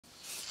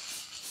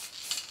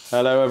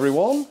Hello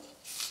everyone,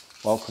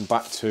 welcome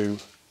back to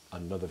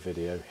another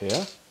video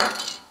here.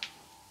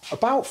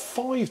 About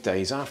 5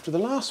 days after the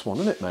last one,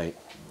 isn't it, mate?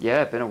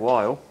 Yeah, been a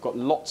while. Got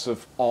lots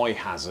of eye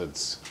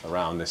hazards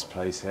around this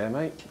place here,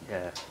 mate.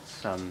 Yeah,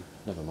 it's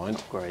never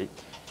mind. Great.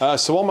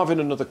 So I'm having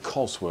another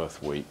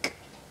Cosworth week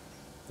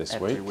this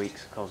week. Every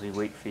week's a Cosy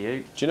week for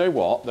you. Do you know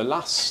what?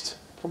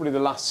 Probably the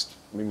last.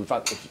 I mean, we've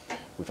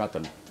had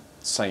the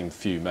same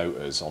few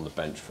motors on the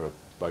bench for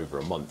over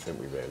a month,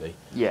 haven't we, really?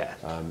 Yeah.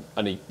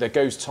 And there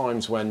goes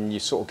times when you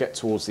sort of get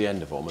towards the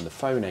end of them and the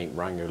phone ain't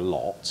rang a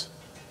lot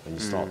and you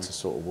start to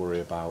sort of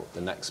worry about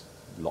the next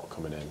lot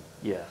coming in.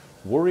 Yeah.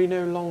 Worry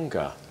no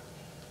longer.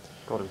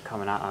 Got them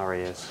coming out our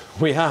ears.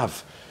 We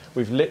have.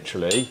 We've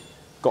literally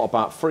got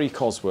about 3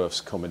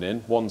 Cosworths coming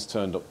in. One's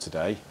turned up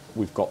today.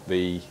 We've got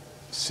the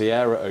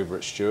Sierra over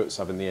at Stewart's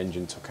having the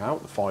engine took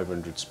out, the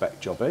 500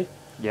 spec jobby.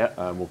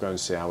 Yeah. We'll go and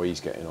see how he's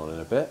getting on in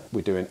a bit.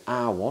 We're doing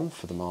our one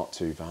for the Mark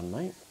II van,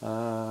 mate.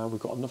 We've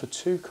got another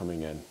 2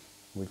 coming in.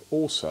 We've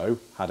also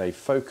had a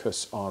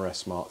Focus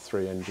RS Mark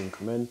III engine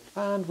come in,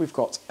 and we've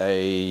got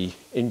a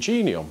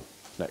Ingenium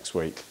next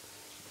week.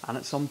 And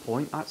at some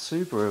point, at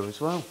Subaru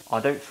as well. I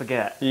don't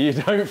forget. You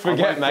don't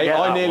forget, mate.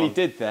 I nearly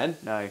did then.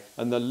 No.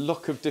 And the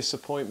look of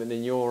disappointment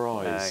in your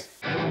eyes.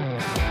 No.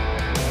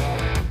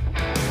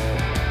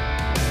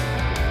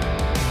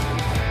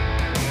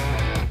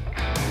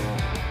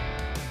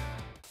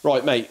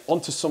 Right, mate,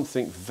 onto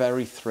something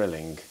very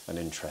thrilling and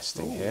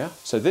interesting here.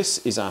 So this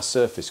is our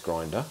surface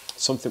grinder,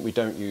 something we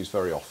don't use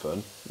very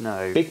often.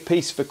 No. Big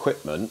piece of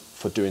equipment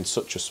for doing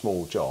such a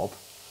small job,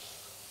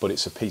 but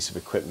it's a piece of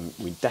equipment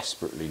we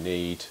desperately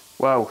need.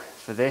 Well,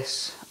 for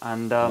this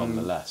and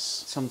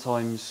nonetheless.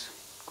 Sometimes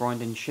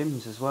grinding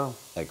shims as well.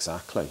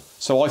 Exactly.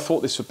 So I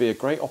thought this would be a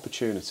great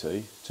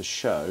opportunity to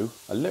show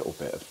a little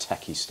bit of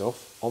techie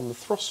stuff on the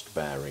thrust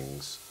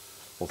bearings.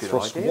 Or Good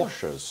thrust idea.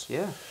 washers.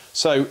 Yeah.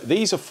 So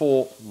these are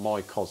for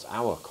our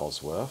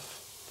Cosworth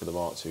for the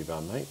Mark II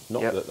van, mate.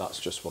 Not that that's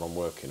just what I'm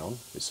working on.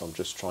 I'm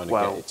just trying to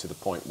get it to the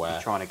point where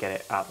you're trying to get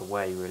it out of the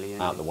way, really.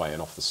 Out of the way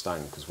and off the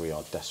stand, because we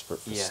are desperate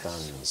for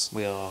stands.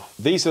 We are.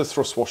 These are the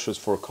thrust washers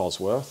for a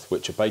Cosworth,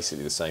 which are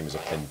basically the same as a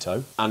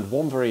Pinto. And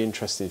one very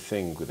interesting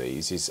thing with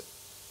these is,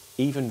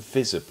 even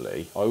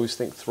visibly, I always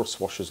think thrust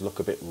washers look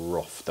a bit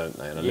rough, don't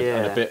they? And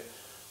a bit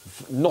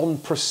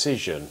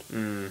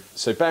non-precision.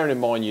 So bearing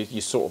in mind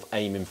you're sort of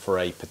aiming for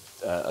a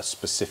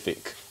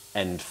specific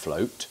end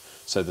float.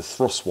 So the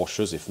thrust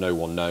washers, if no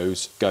one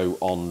knows, go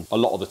on a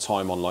lot of the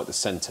time on like the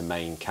centre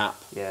main cap.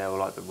 Yeah, or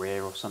like the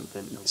rear or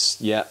something.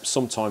 Yeah,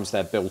 sometimes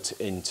they're built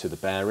into the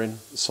bearing,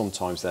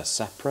 sometimes they're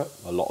separate.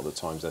 A lot of the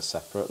times they're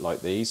separate, like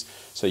these.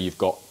 So you've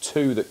got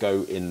 2 that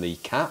go in the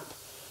cap,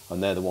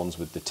 and they're the ones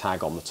with the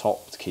tag on the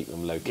top to keep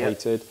them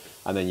located.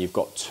 And then you've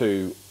got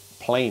 2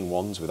 plain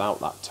ones without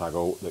that tag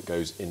that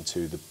goes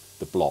into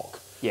the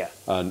block. Yeah.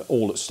 And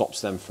all that stops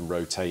them from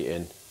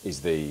rotating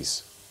is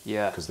these.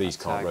 Yeah. Because these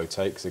can't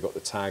rotate because they've got the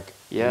tag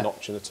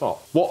notch in the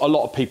top. What a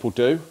lot of people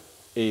do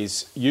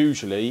is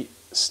usually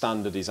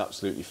standard is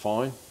absolutely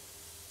fine.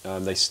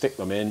 They stick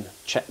them in,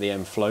 check the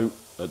end float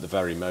at the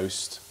very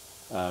most.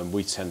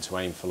 We tend to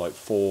aim for like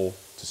 4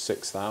 to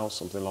 6 thou,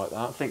 something like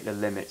that. I think the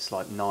limit's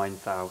like 9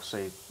 thou, so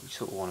you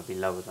sort of want to be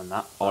lower than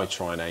that. I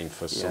try and aim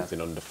for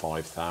something under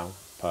 5 thou.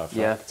 Perfect.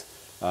 Yeah.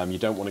 You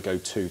don't want to go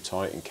too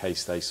tight in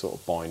case they sort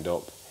of bind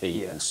up,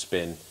 heat and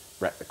spin,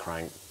 wreck the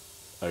crank.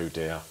 Oh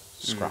dear,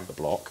 scrap the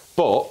block.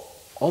 But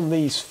on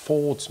these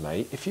Fords,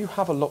 mate, if you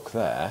have a look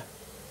there,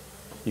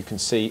 you can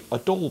see a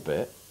dull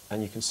bit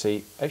and you can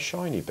see a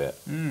shiny bit.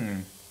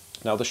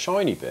 Now the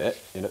shiny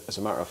bit, as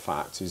a matter of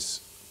fact,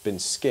 has been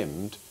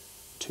skimmed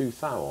 2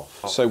 thou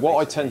off. So what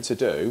I tend to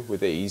do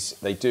with these,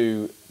 they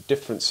do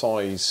different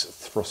size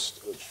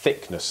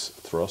thickness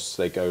thrusts.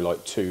 They go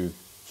like 2,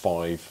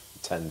 5,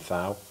 10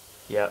 thou.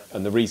 Yeah.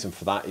 And the reason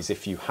for that is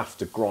if you have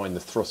to grind the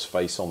thrust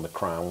face on the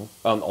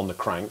on the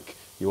crank,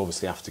 you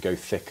obviously have to go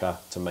thicker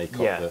to make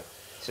up the.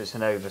 So it's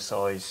an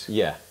oversized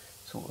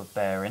sort of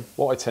bearing.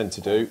 What I tend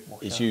to do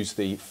is use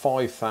the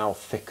 5 thou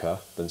thicker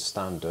than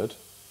standard,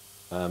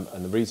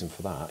 and the reason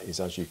for that is,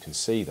 as you can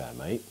see there,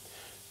 mate,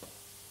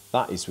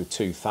 that is with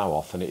 2 thou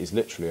off, and it is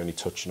literally only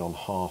touching on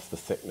half the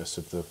thickness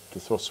of the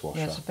thrust washer.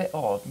 Yeah, it's a bit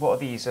odd. What are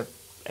these?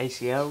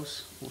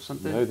 ACLs or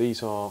something? No,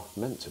 these are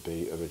meant to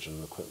be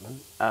original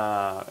equipment.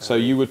 So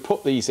you would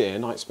put these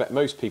in, I expect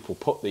most people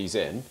put these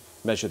in,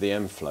 measure the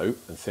end float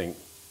and think,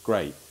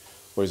 great.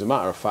 Whereas a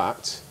matter of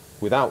fact,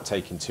 without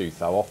taking 2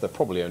 thou off, they're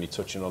probably only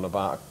touching on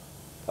about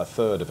a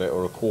third of it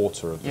or a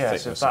quarter of the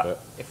thickness of it.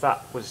 If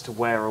that was to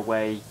wear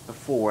away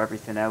before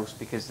everything else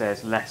because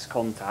there's less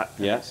contact,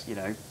 and it's,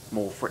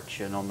 more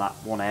friction on that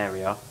one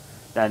area,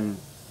 then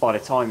by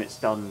the time it's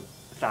done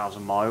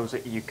 1,000 miles,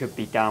 you could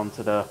be down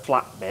to the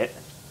flat bit.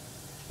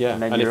 Yeah,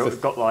 and then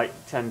you've got like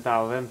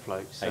 10,000 end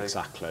floats. So.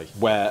 Exactly.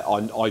 Where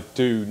I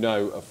do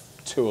know of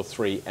 2 or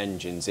 3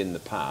 engines in the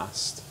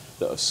past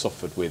that have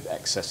suffered with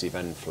excessive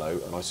end flow,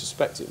 and I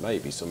suspect it may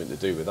be something to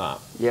do with that.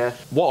 Yeah.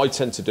 What I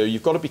tend to do,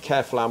 you've got to be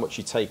careful how much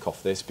you take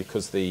off this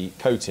because the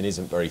coating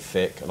isn't very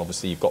thick, and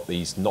obviously you've got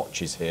these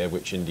notches here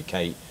which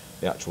indicate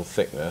the actual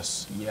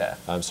thickness. Yeah.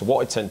 So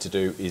what I tend to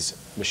do is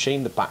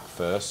machine the back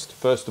first.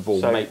 First of all,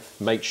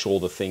 make sure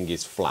the thing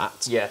is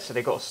flat. Yeah, so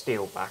they've got a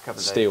steel back, haven't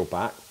they? Steel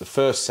back. The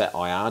first set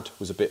I had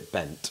was a bit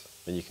bent,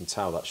 and you can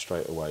tell that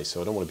straight away, so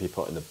I don't want to be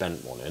putting the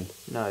bent one in.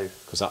 No.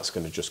 Because that's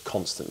going to just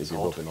constantly be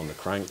rubbing on the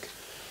crank.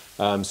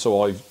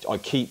 So I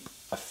keep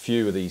a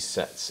few of these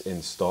sets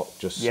in stock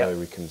just so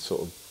we can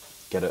sort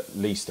of get at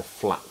least a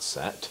flat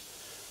set.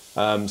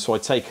 So I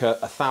take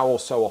a thou or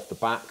so off the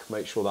back,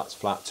 make sure that's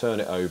flat, turn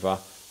it over,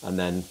 and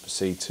then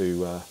proceed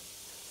to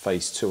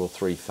phase 2 or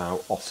 3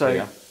 thou off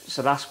here.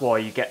 So that's why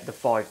you get the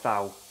 5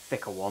 thou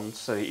thicker ones,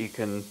 so that you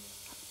can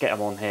get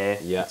them on here,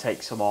 and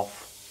take some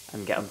off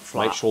and get them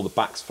flat. Make sure the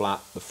back's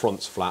flat, the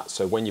front's flat,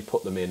 so when you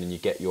put them in and you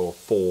get your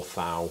 4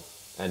 thou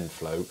end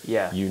flow,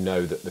 you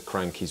know that the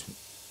crank is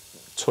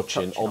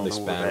touching on this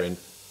bearing.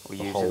 Or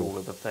using all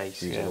of the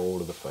face. Using all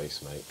of the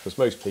face, mate. Because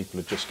most people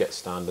would just get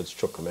standards,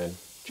 chuck them in,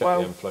 check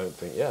the end flow and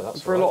think, yeah,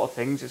 that's for a lot of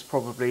things, it's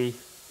probably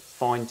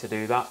fine to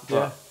do that.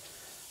 But,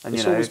 and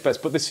it's always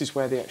best, but this is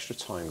where the extra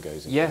time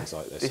goes in things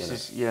like this, this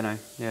is,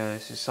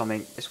 this is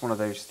something, it's one of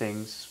those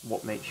things,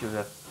 what makes you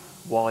a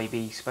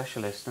YB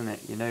specialist, isn't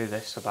it? You know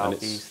this about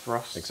these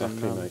thrusts.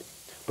 Exactly, mate.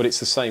 But it's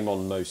the same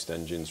on most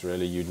engines,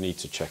 really. You'd need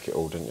to check it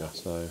all, don't you?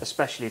 So,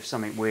 especially if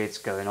something weird's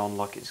going on,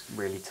 like it's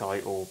really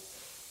tight or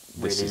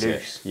really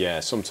loose. Yeah,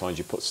 sometimes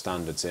you put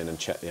standards in and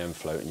check the end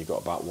flow and you've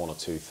got about 1 or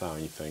 2 thou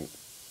and you think...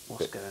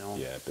 What's going on?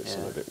 Yeah,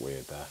 something a bit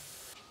weird there.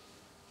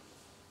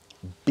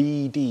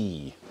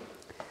 BD.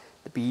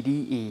 The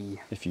BDE.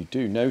 If you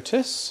do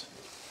notice,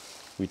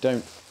 we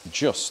don't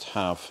just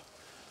have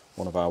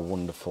one of our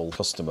wonderful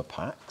customer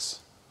packs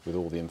with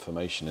all the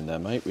information in there,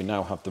 mate. We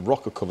now have the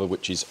rocker cover,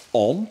 which is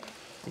on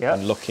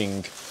and looking...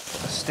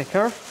 A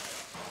sticker.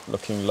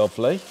 Looking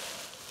lovely.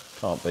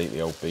 Can't beat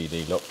the old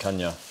BD look, can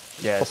you?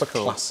 Yeah, proper it's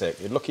cool. Classic.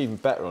 It'd look even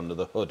better under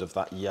the hood of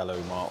that yellow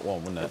Mark 1,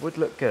 wouldn't it? It would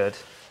look good.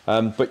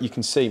 But you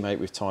can see, mate,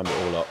 we've timed it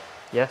all up.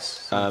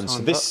 Yes. So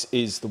this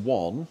is the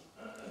one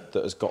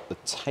that has got the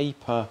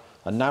taper,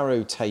 a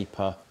narrow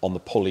taper on the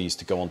pulleys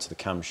to go onto the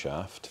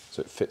camshaft,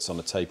 so it fits on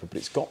a taper, but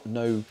it's got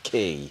no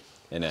key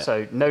in it.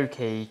 So no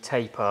key,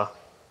 taper,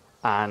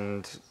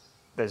 and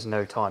there's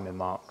no timing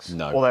marks.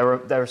 No.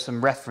 Well, there are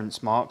some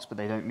reference marks, but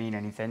they don't mean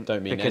anything.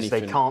 Don't mean because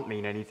anything. they can't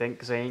mean anything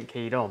because they ain't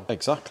keyed on.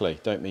 Exactly.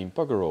 Don't mean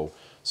bugger all.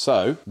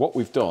 So what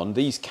we've done,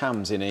 these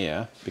cams in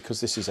here, because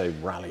this is a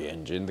rally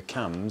engine, the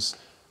cams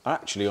are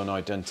actually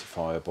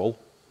unidentifiable.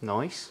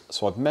 Nice.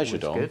 So I've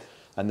measured them,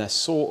 and they're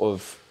sort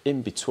of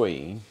in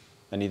between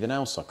anything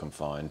else I can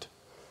find,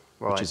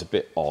 which is a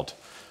bit odd.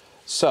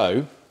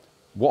 So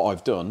what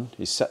I've done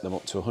is set them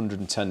up to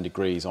 110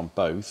 degrees on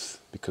both,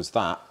 because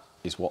that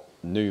is what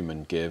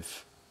Newman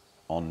give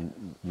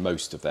on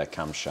most of their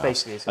camshafts.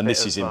 Basically, it's and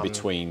this is in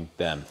between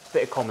them.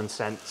 Bit of common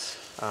sense.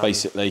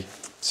 Basically.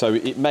 So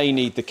it may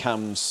need the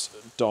cams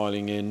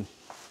dialing in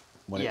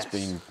when it's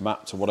been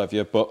mapped or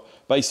whatever, but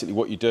basically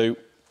what you do,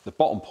 the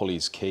bottom pulley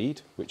is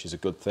keyed, which is a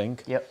good thing.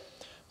 Yep.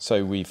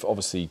 So we've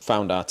obviously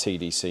found our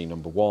TDC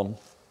number 1,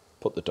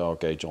 put the dial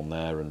gauge on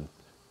there and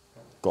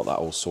got that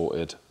all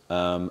sorted.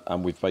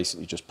 And we've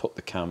basically just put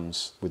the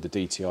cams with the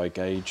DTI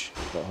gauge,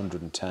 got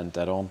 110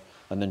 dead on,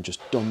 and then just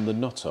done the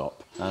nut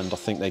up. And I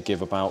think they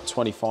give about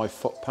 25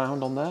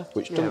 foot-pound on there,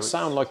 which doesn't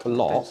sound like a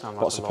lot,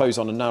 but I suppose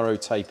on a narrow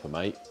taper,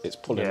 mate, it's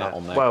pulling that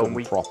on there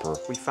proper.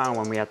 We found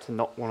when we had to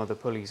knock one of the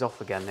pulleys off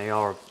again, they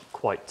are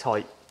quite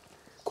tight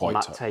on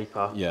that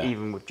taper.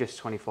 Even with just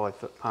 25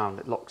 foot-pound,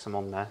 it locks them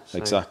on there. So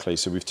exactly,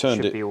 so we've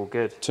turned should be all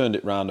good. Turned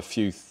it round a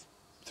few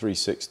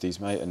 360s,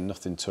 mate, and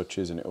nothing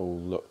touches, and it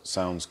all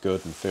sounds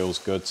good and feels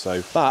good. So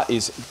that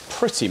is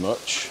pretty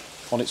much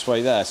on its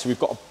way there. So we've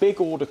got a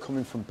big order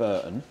coming from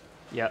Burton.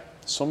 Yep.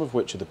 Some of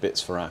which are the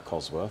bits for our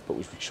Cosworth, but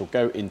we shall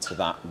go into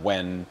that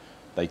when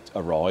they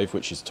arrive,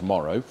 which is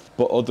tomorrow.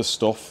 But other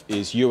stuff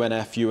is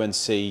UNF,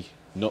 UNC,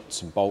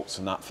 nuts and bolts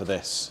and that for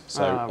this.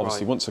 So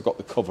obviously once I've got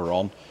the cover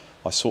on,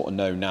 I sort of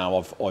know now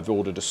I've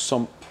ordered a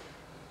sump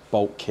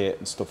bolt kit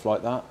and stuff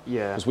like that.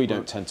 Yeah. Because we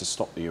don't tend to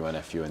stock the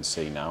UNF,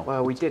 UNC now.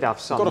 Well, we did have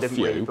some, didn't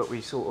we? But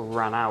we sort of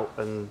ran out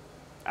and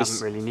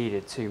haven't really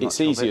needed too much.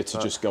 It's easier to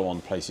just go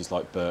on places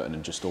like Burton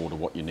and just order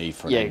what you need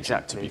for an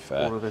engine, to be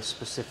fair. All of the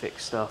specific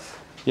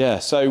stuff. Yeah,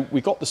 so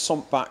we got the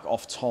sump back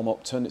off Tom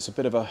Upton. It's a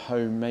bit of a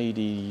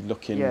homemade-y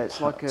looking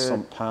like a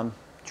sump pan.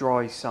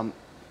 Dry sump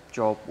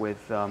job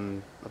with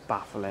a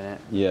baffle in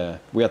it. Yeah,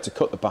 we had to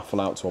cut the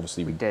baffle out to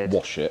obviously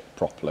wash it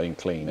properly and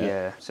clean it.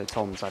 Yeah, so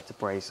Tom's had to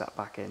brace that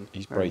back in.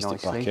 He's braced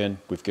it back in.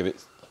 We've given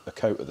it a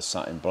coat of the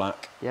satin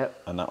black.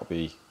 Yep. And that'll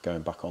be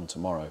going back on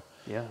tomorrow.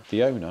 Yeah.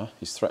 The owner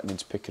is threatening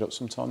to pick it up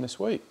sometime this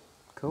week.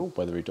 Cool.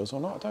 Whether he does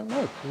or not, I don't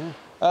know.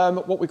 Yeah.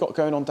 What we got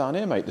going on down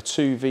here, mate? The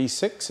 2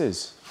 V6s.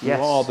 Yes. You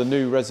are the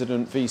new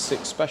resident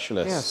V6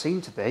 specialist. Yeah, I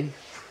seem to be.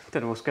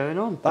 Don't know what's going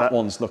on. That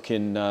one's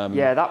looking...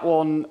 yeah, that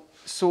one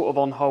sort of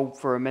on hold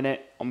for a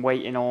minute. I'm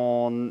waiting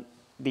on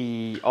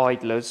the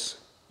idlers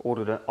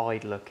ordered an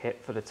idler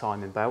kit for the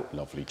timing belt.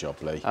 Lovely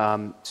job, Lee.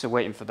 So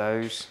waiting for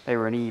those. They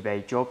were an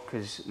eBay job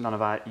because none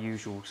of our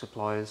usual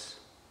suppliers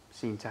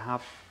seem to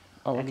have.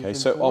 Oh, okay.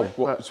 So,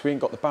 so we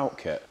ain't got the belt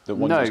kit. The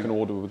one you was going to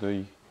order with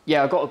the.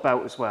 Yeah, I got a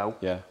belt as well.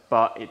 Yeah.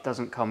 But it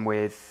doesn't come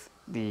with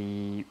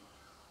the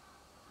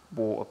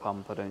water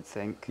pump, I don't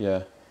think.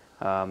 Yeah.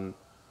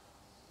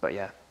 But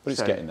yeah. But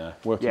it's getting there.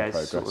 Work in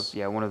progress. Sort of,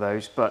 yeah, one of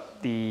those.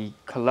 But the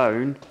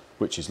cologne,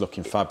 which is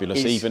looking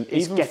fabulous, even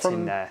getting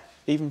from there.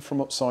 Even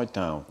from upside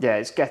down. Yeah,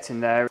 it's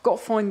getting there. Got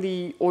to find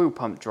the oil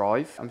pump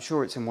drive. I'm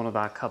sure it's in one of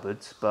our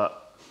cupboards,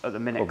 but at the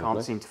minute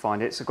can't seem to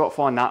find it. So got to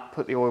find that.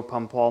 Put the oil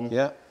pump on.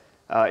 Yeah.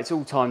 It's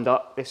all timed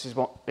up.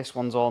 This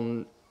one's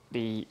on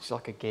it's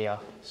like a gear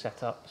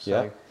setup,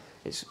 so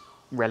it's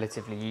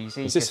relatively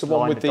easy. Is this the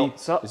one with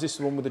Is this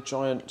the one with the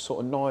giant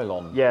sort of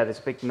nylon? Yeah, there's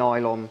a big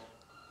nylon.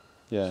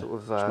 Yeah, sort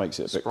of, which makes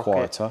it a bit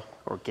quieter.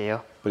 Or a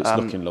gear. But it's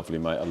looking lovely,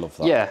 mate. I love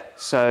that. Yeah,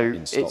 so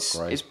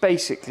it's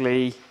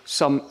basically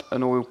sump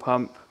and oil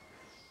pump.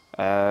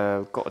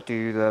 Got to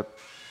do the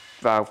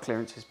valve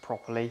clearances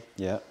properly.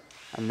 Yeah.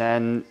 And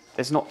then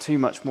there's not too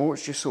much more.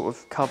 It's just sort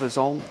of covers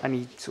on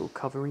any sort of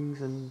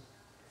coverings and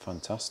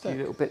fantastic.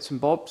 Little bits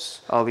and bobs.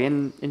 Oh, the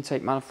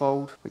intake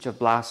manifold, which I've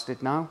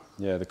blasted now.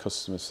 Yeah, the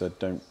customer said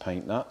don't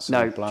paint that. So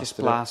no, just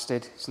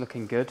blasted. It's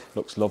looking good.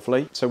 Looks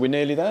lovely. So we're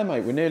nearly there,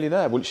 mate. We're nearly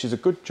there, which is a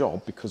good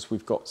job because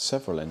we've got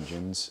several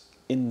engines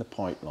in the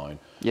pipeline.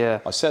 Yeah.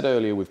 I said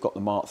earlier we've got the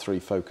Mark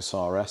III Focus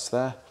RS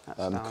there.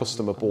 The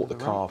customer bought the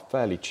car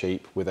fairly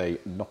cheap with a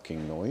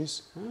knocking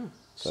noise.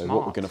 So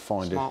what we're going to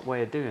find Smart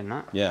way of doing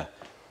that. Yeah.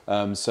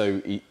 So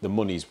the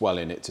money's well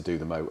in it to do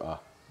the motor.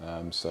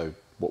 So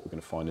what we're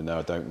going to find in there,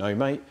 I don't know,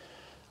 mate.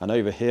 And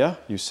over here,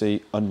 you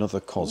see another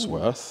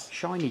Cosworth. Ooh,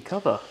 shiny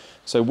cover.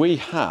 So we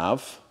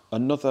have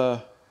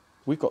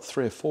we've got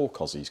 3 or 4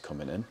 Cosies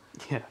coming in.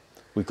 Yeah.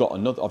 We've got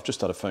another, I've just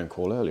had a phone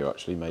call earlier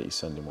actually, mate, he's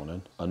sending one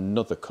in.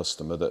 Another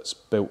customer that's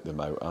built the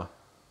motor,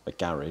 a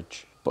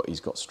garage, but he's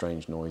got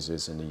strange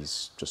noises and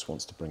he's just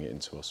wants to bring it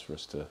into us for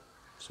us to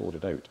sort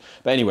it out.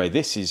 But anyway,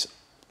 this is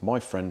my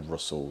friend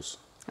Russell's.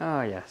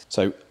 Oh, yes.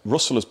 So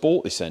Russell has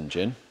bought this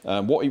engine.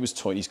 What he was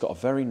told, he's got a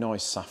very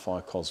nice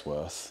Sapphire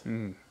Cosworth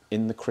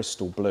in the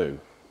crystal blue,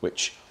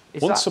 which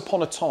once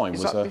upon a time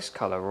was this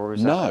colour or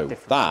is that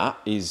different? That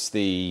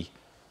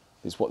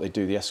is what they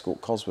do the Escort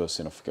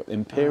Cosworths in. I forget,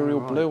 Imperial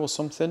blue or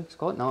something. It's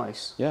quite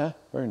nice. Yeah,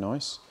 very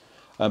nice.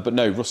 But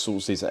no,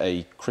 Russell's is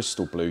a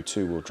crystal blue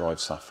 2-wheel drive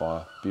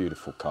Sapphire,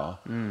 beautiful car.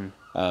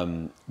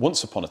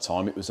 Once upon a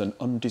time, it was an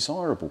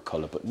undesirable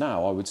colour, but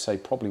now I would say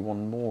probably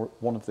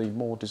one of the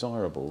more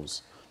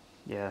desirables.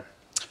 Yeah.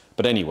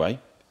 But anyway,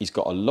 he's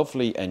got a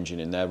lovely engine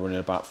in there, running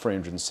about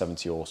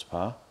 370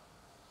 horsepower,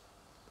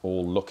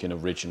 all looking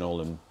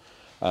original. And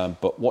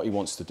but what he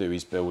wants to do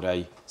is build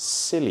a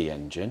silly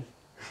engine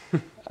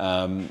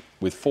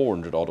with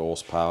 400 odd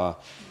horsepower,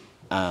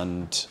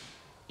 and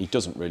he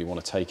doesn't really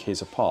want to take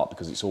his apart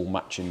because it's all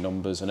matching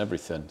numbers and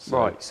everything. So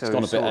right, so it's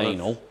gone a bit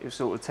anal. He'll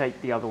sort of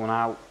take the other one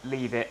out,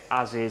 leave it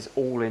as is,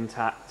 all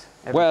intact.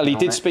 Well, he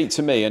did speak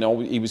to me,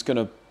 and he was going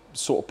to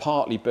sort of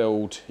partly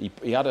build.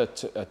 He had a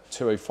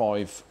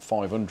 205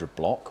 500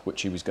 block,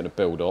 which he was going to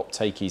build up,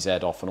 take his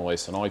head off and all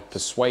this, and I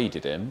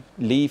persuaded him,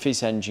 leave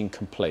his engine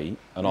complete,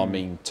 and I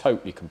mean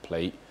totally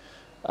complete,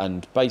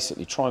 and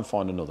basically try and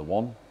find another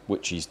one,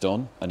 which he's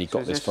done, and he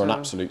got this for an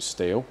absolute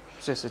steal.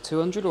 Is this a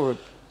 200 or a...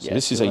 So yeah,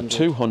 this is a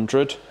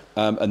 200,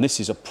 and this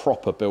is a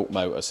proper built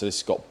motor. So this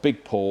has got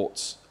big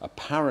ports,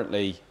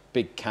 apparently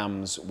big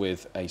cams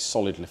with a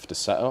solid lifter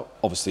setup,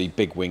 obviously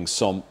big wing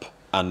sump,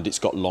 and it's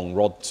got long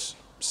rods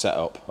set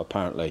up,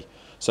 apparently.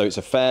 So it's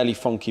a fairly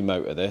funky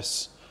motor,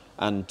 this,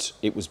 and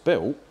it was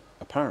built,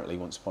 apparently,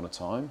 once upon a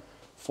time,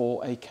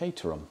 for a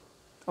caterum.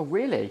 Oh,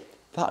 really?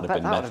 That'd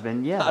have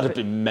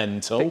been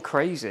mental. A bit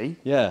crazy.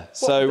 Yeah. What,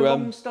 so the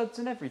long studs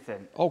and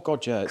everything. Oh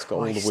god, yeah, it's got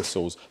all the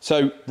whistles.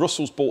 So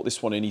Russell's bought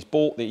this one in. He's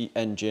bought the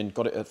engine,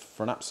 got it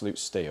for an absolute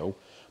steal,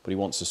 but he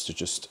wants us to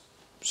just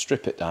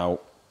strip it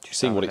out,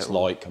 see what it's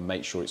like, and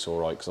make sure it's all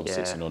right because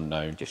obviously it's an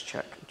unknown. Just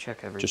check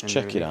everything. Just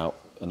check it out,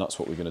 and that's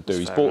what we're going to do.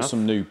 He's bought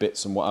some new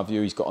bits and what have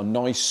you. He's got a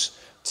nice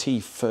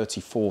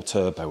T34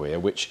 turbo here,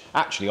 which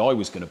actually I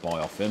was going to buy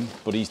off him,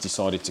 but he's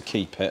decided to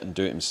keep it and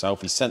do it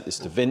himself. He sent this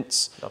to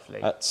Vince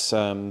at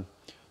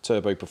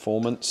Turbo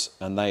Performance,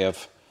 and they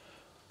have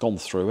gone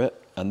through it.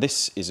 And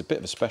this is a bit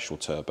of a special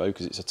turbo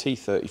because it's a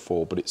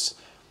T34, but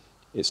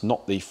it's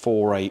not the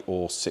 4.8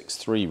 or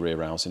 6.3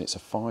 rear housing, it's a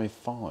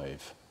 5.5.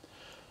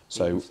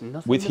 So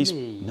with his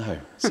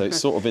so it's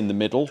sort of in the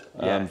middle.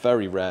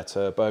 Very rare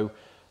turbo,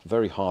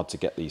 very hard to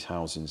get these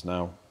housings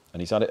now.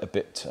 And he's had it a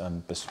bit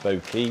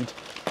bespoke-eyed,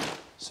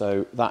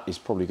 so that is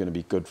probably going to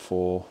be good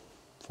for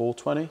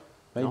 420,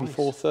 maybe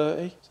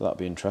 430. So that'd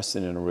be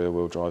interesting in a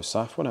rear-wheel drive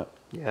SAF, wouldn't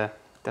it? Yeah,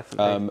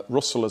 definitely.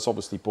 Russell has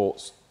obviously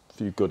bought a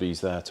few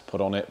goodies there to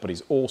put on it, but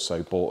he's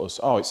also bought us.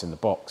 Oh, it's in the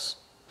box.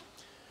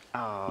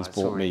 Oh, he's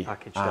bought me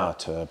our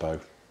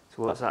turbo.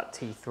 So what's that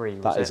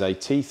T3? That is a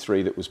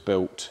T3 that was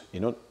built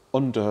in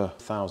under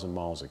 1,000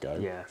 miles ago.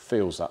 Yeah.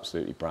 Feels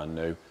absolutely brand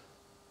new.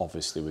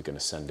 obviously we're going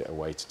to send it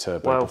away to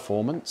Turbo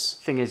Performance.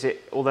 Thing is,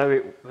 although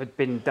it had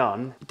been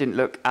done, it didn't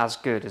look as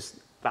good as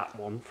that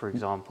one, for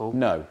example.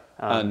 No,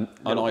 and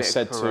I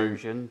said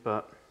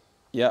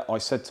I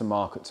said to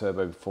Mark at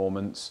Turbo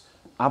Performance,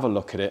 have a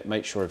look at it,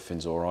 make sure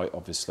everything's all right,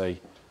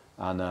 obviously,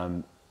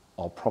 and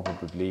I'll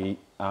probably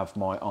have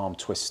my arm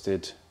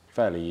twisted.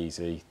 Fairly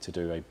easy to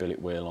do a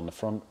billet wheel on the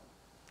front.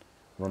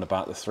 Run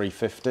about the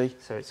 350.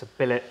 So it's a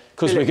billet.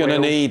 Because we're going to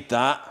need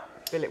that.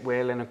 Billet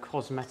wheel and a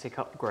cosmetic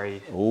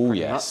upgrade. Oh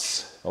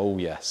yes, oh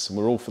yes. And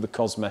we're all for the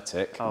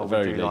cosmetic at the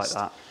very least.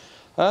 Like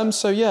that.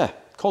 So yeah,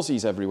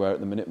 Cozzies everywhere at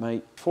the minute,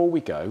 mate. Before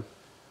we go,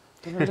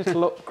 do a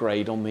little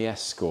upgrade on the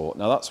Escort.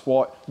 Now that's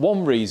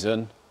one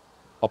reason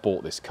I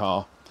bought this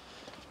car.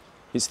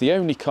 It's the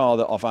only car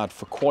that I've had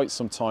for quite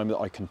some time that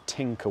I can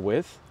tinker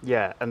with.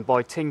 Yeah, and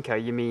by tinker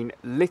you mean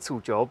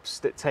little jobs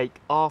that take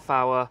half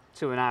hour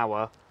to an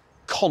hour.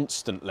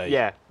 Constantly.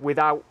 Yeah,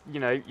 without,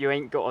 you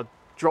ain't got to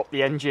drop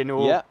the engine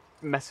or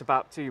mess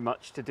about too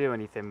much to do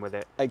anything with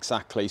it.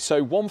 Exactly.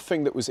 So one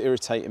thing that was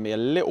irritating me a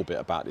little bit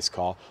about this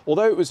car,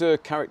 although it was a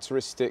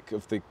characteristic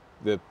of the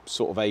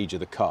sort of age of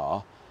the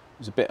car, it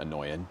was a bit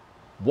annoying.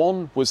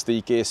 One was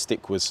the gear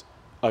stick was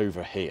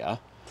over here.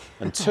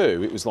 And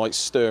two, it was like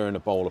stirring a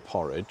bowl of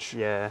porridge.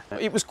 Yeah.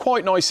 It was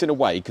quite nice in a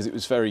way because it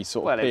was very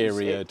sort of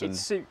period. It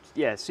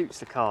suits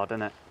the car,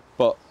 doesn't it?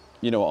 But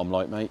you know what I'm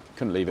like, mate.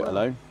 Couldn't leave it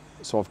alone.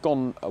 So I've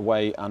gone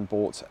away and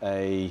bought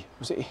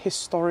was it a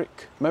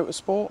Historic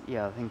Motorsport?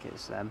 Yeah, I think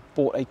it's them.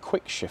 Bought a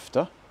quick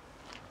shifter.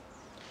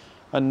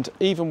 And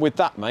even with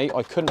that, mate,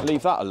 I couldn't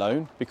leave that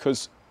alone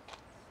because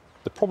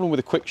the problem with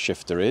a quick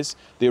shifter is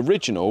the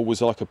original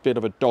was like a bit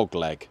of a dog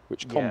leg,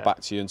 which come back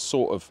to you and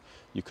sort of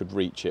you could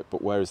reach it,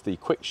 but whereas the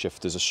quick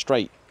shifter's a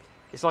straight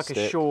It's like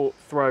a short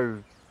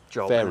throw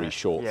job. Very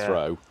short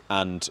throw.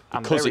 And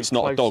because it's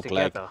not a dog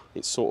leg,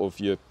 it's sort of,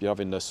 you're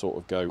having to sort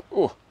of go,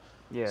 oh.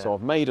 Yeah. So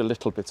I've made a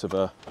little bit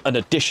of an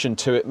addition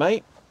to it,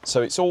 mate.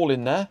 So it's all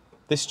in there.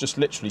 This just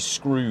literally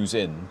screws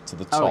in to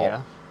the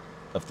top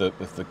of the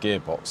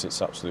gearbox.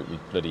 It's absolutely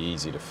bloody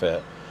easy to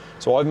fit.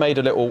 So I've made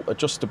a little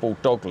adjustable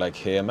dog leg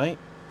here, mate.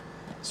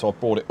 So I've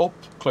brought it up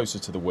closer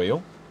to the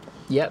wheel.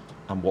 Yep.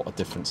 And what a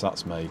difference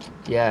that's made.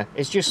 Yeah,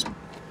 it's just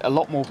a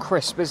lot more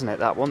crisp, isn't it,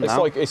 that one?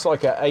 It's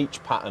like a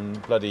H pattern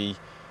bloody,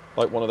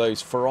 like one of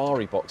those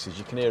Ferrari boxes.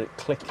 You can hear it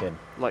clicking.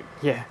 Like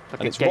and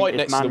it's right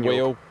next to the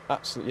wheel.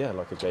 Absolutely, yeah,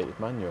 like a gated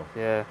manual.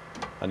 Yeah.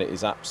 And it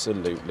is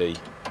absolutely.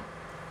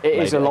 It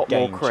is a lot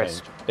more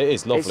crisp. It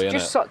is lovely, isn't it?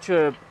 It's just such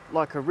a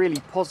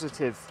really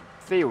positive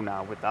feel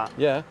now with that.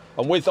 Yeah,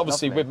 and with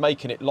obviously with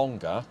making it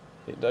longer,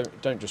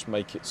 don't just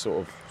make it sort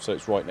of so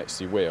it's right next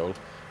to your wheel.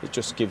 It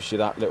just gives you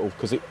that little,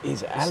 because it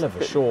is a hell of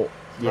a short.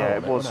 Yeah,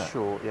 it was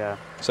short. Yeah.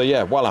 So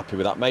yeah, well happy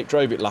with that, mate.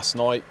 Drove it last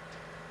night,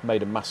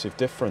 made a massive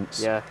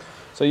difference. Yeah.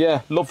 So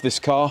yeah, love this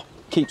car.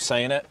 Keep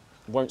saying it.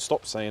 Won't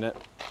stop saying it.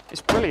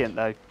 It's brilliant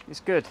though. It's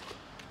good.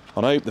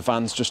 And I hope the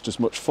van's just as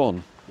much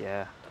fun.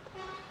 Yeah.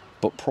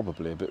 But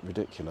probably a bit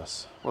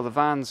ridiculous. Well, the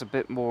van's a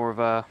bit more of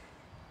a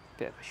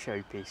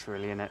showpiece,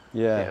 really, isn't it?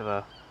 Yeah. Bit of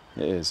a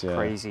it is, yeah.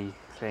 Crazy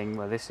thing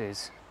where this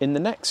is. In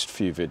the next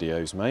few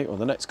videos, mate, or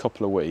the next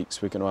couple of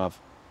weeks, we're going to have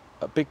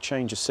a big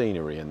change of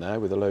scenery in there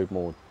with a load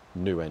more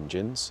new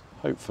engines.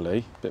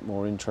 Hopefully, a bit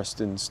more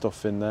interesting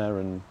stuff in there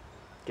and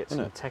get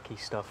some techie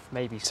stuff.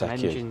 Maybe some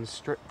engine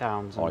strip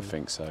downs. I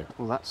think so.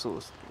 All that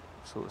sort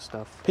of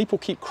stuff. People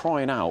keep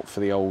crying out for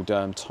the old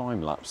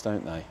time lapse,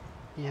 don't they?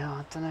 Yeah,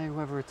 I don't know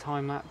whether a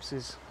time lapse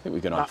is. I think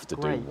we're going to have to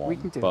do one. We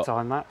can do a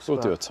time lapse. We'll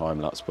do a time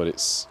lapse, but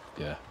it's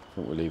I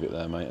think we'll leave it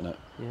there, mate, innit?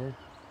 Yeah.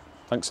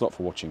 Thanks a lot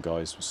for watching,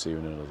 guys. We'll see you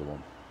in another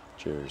one.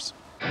 Cheers.